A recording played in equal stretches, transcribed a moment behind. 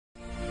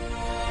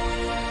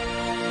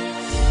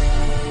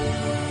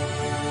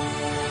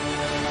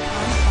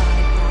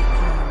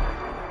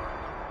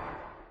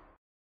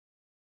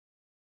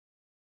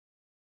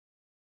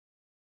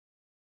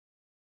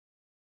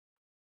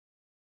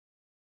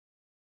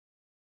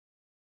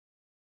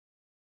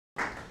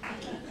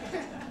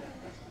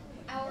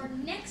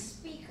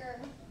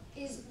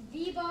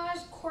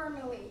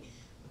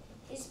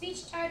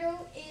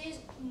title is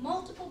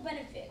Multiple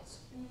Benefits.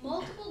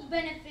 Multiple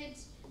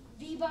Benefits,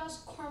 Vivas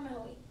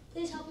Carmeli.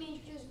 Please help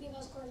me introduce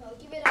Vivas Carmeli.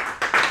 Give it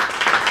up.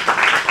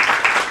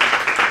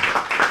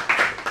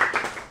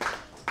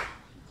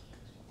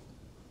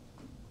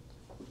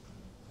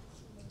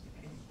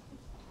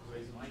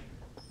 Raise the mic.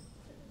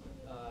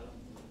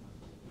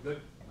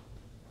 Good.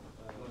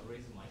 You want to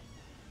raise the mic?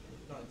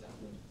 Not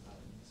exactly.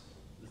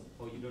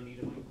 Oh, you don't need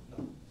a mic?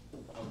 No.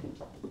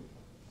 Okay.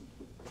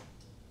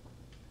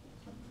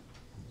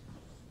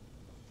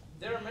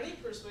 There are many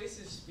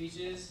persuasive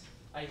speeches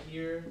I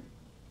hear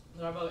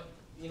that are about,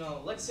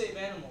 let's save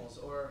animals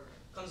or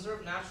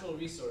conserve natural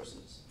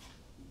resources.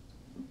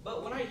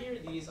 But when I hear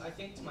these, I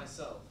think to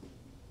myself,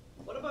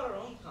 what about our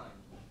own kind,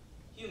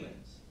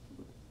 humans?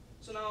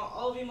 So now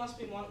all of you must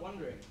be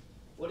wondering,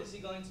 what is he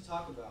going to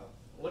talk about?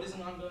 What is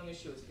an ongoing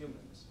issue with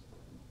humans?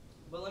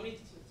 But let me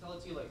tell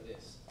it to you like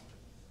this.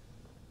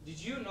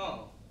 Did you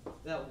know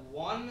that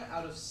 1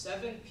 out of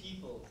 7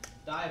 people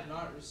die of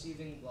not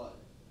receiving blood?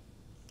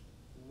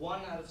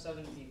 1 out of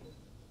 7 people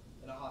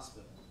in a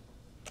hospital.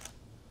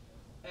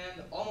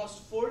 And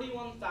almost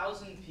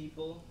 41,000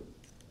 people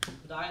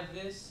die of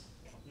this,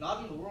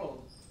 not in the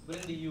world, but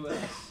in the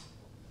US.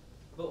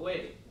 But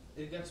wait,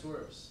 it gets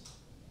worse.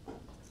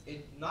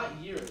 Not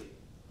yearly,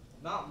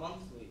 not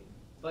monthly,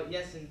 but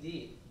yes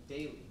indeed,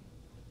 daily.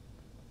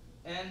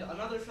 And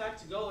another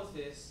fact to go with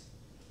this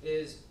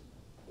is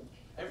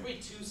every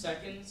 2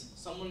 seconds,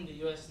 someone in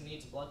the US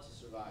needs blood to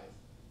survive.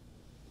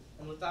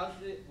 And without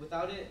it,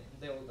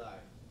 they will die.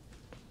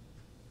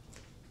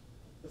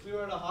 If we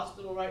were at a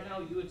hospital right now,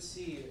 you would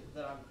see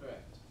that I'm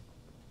correct.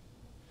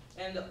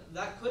 And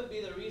that could be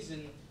the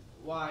reason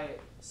why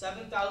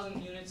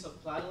 7,000 units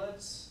of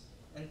platelets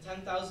and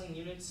 10,000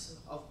 units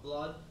of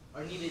blood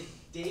are needed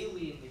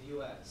daily in the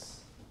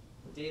US.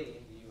 Daily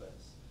in the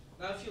US.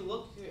 Now if you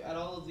look at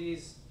all of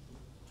these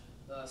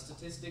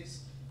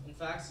statistics and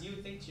facts, you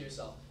would think to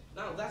yourself,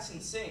 now that's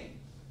insane.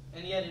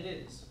 And yet it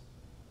is.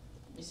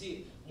 You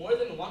see, more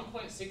than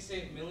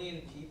 1.68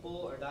 million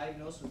people are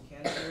diagnosed with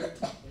cancer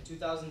in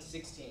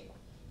 2016.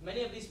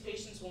 Many of these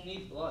patients will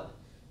need blood,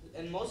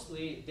 and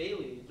mostly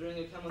daily during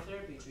their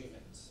chemotherapy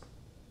treatments.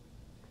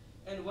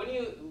 And when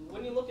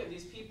you look at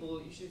these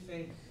people, you should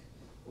think,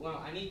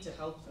 wow, I need to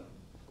help them.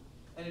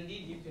 And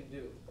indeed you can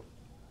do.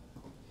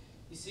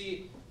 You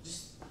see,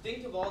 just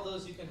think of all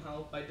those you can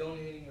help by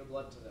donating your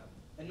blood to them.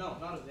 And no,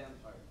 not a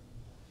vampire.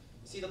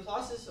 You see, the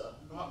process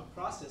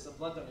of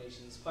blood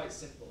donation is quite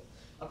simple.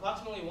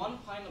 Approximately 1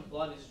 pint of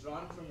blood is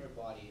drawn from your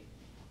body,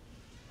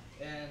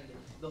 and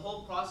the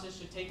whole process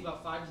should take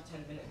about 5 to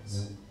 10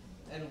 minutes,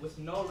 and with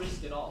no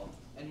risk at all.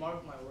 And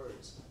mark my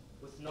words,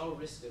 with no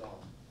risk at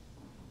all.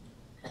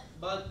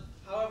 But,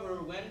 however,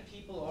 when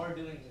people are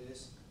doing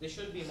this, they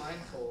should be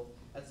mindful,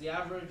 as the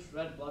average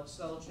red blood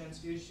cell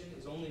transfusion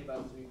is only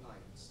about 3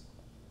 pints.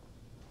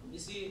 You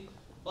see,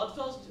 blood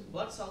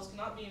cells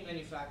cannot be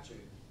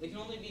manufactured. They can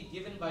only be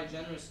given by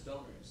generous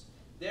donors.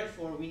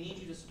 Therefore, we need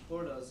you to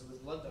support us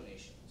with blood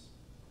donations.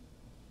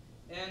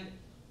 And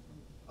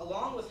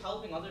along with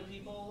helping other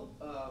people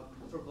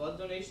for blood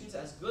donations,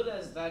 as good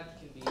as that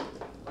can be,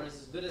 or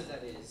as good as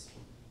that is,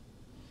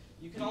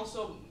 you can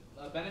also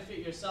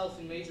benefit yourself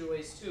in major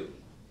ways too.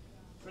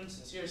 For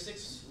instance, here are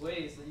 6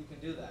 ways that you can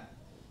do that.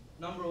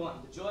 Number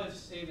 1, the joy of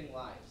saving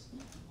lives.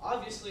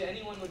 Obviously,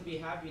 anyone would be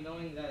happy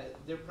knowing that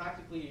they're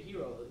practically a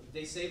hero.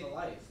 They save a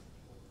life.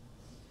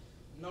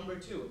 Number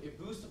 2, it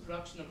boosts the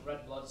production of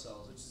red blood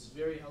cells, which is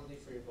very healthy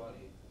for your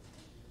body.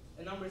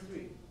 And number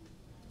 3,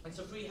 it's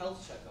a free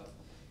health checkup.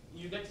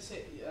 You get to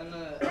save, and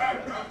a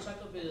health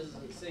checkup is,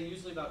 say,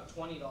 usually about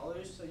 $20,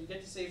 so you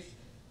get to save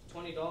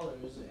 $20,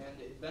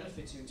 and it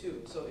benefits you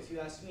too. So if you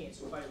ask me, it's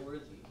quite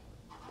worthy.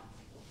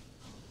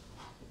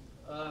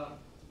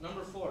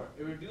 Number 4,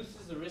 it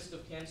reduces the risk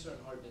of cancer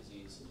and heart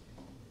disease.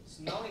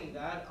 So knowing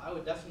that, I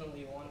would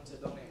definitely want to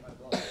donate my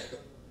blood.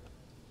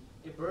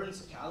 It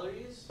burns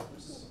calories,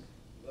 which is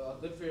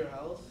good for your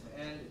health,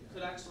 and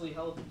could actually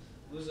help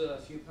lose a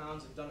few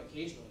pounds if done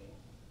occasionally.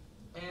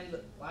 And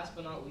last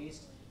but not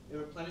least, it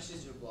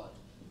replenishes your blood,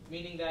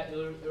 meaning that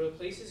it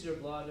replaces your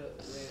blood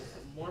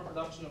with more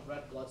production of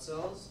red blood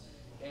cells,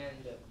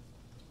 and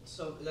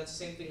so that's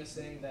the same thing as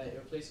saying that it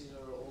replaces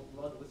your old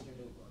blood with your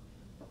new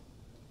blood.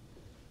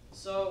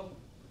 So,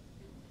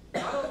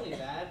 not only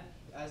that,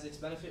 as its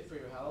benefit for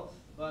your health,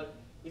 but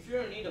if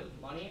you're in need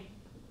of money,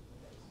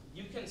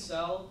 you can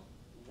sell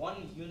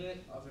 1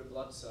 unit of your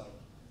blood cell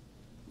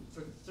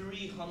for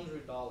 $300.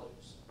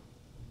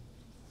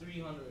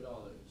 $300.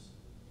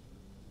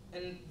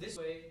 And this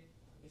way,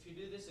 if you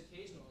do this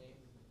occasionally,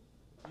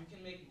 you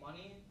can make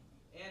money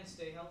and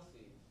stay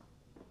healthy.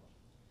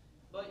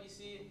 But you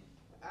see,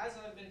 as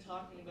I've been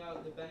talking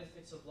about the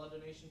benefits of blood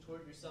donation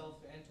toward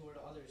yourself and toward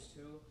others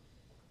too,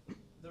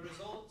 the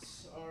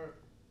results are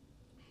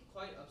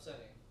quite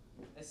upsetting,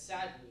 as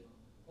sadly,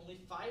 only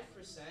 5%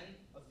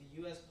 of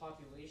the US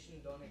population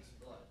donates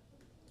blood.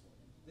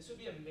 This would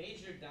be a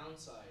major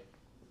downside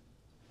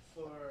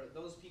for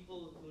those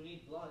people who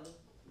need blood,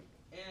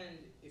 and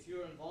if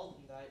you're involved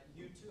in that,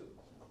 you too.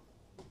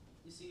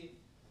 You see,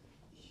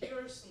 here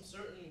are some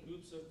certain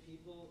groups of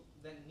people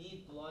that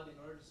need blood in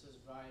order to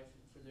survive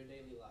for their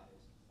daily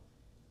lives.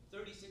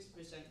 36%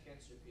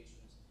 cancer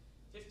patients,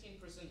 15%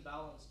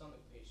 bowel and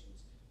stomach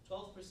patients,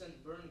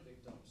 12% burn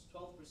victims,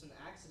 12%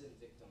 accident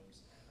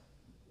victims,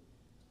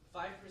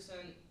 5%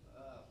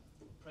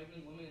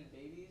 pregnant women and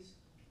babies,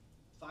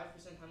 5%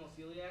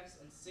 hemophiliacs,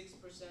 and 6%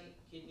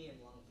 kidney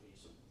and lung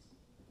patients.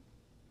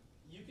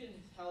 You can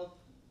help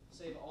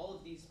save all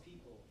of these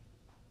people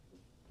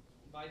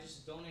by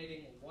just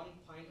donating 1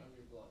 pint of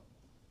your blood.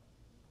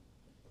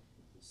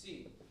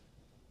 See,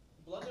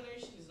 blood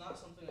donation is not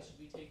something that should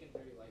be taken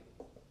very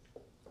lightly.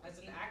 As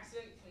an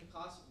accident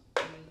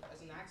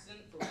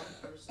for one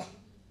person,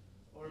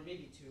 or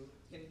maybe two,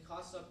 can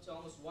cost up to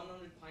almost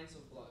 100 pints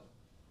of blood.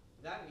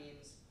 That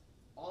means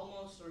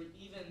almost or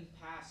even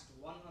past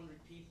 100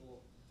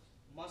 people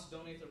must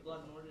donate their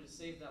blood in order to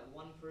save that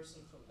one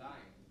person from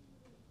dying.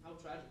 How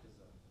tragic is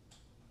that?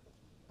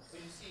 But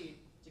you see,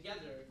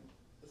 together,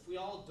 if we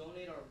all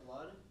donate our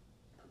blood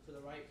for the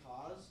right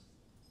cause,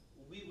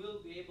 we will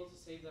be able to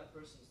save that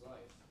person's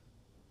life.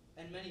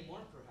 And many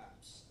more,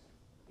 perhaps.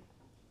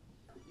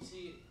 You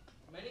see,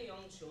 many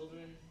young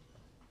children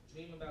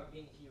dream about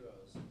being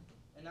heroes,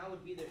 and that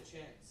would be their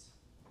chance.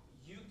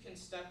 You can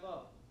step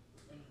up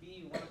and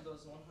be one of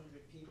those 100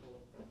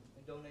 people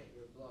and donate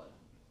your blood.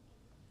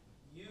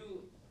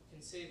 You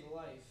can save a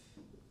life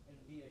and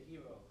be a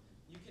hero.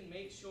 You can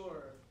make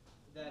sure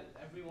that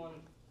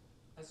everyone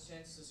has a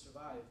chance to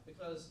survive.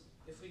 Because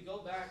if we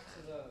go back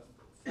to the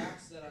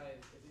facts that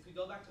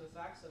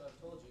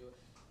I've told you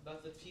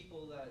about the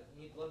people that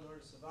need blood in order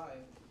to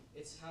survive,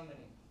 it's how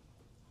many?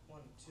 1,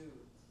 2,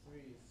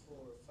 3, 4,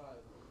 5,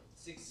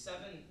 6,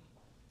 7.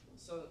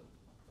 So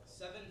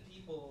 7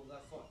 people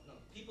that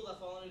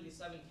fall into these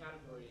 7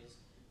 categories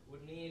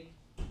would need,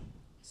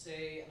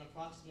 say, an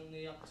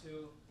approximately up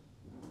to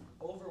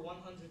over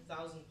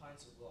 100,000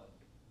 pints of blood.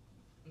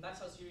 And that's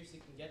how serious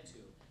it can get to,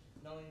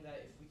 knowing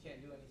that if we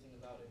can't do anything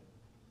about it.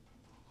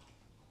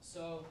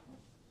 So,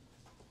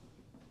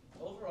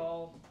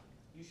 overall,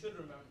 you should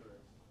remember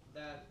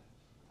that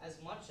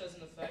as much as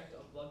an effect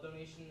of blood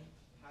donation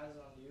has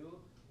on you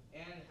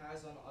and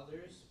has on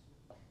others,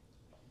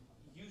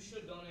 you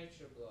should donate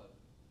your blood,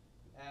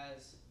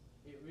 as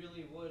it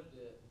really would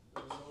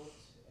result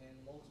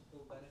in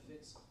multiple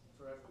benefits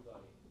for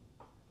everybody,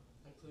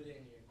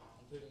 including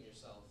yourself.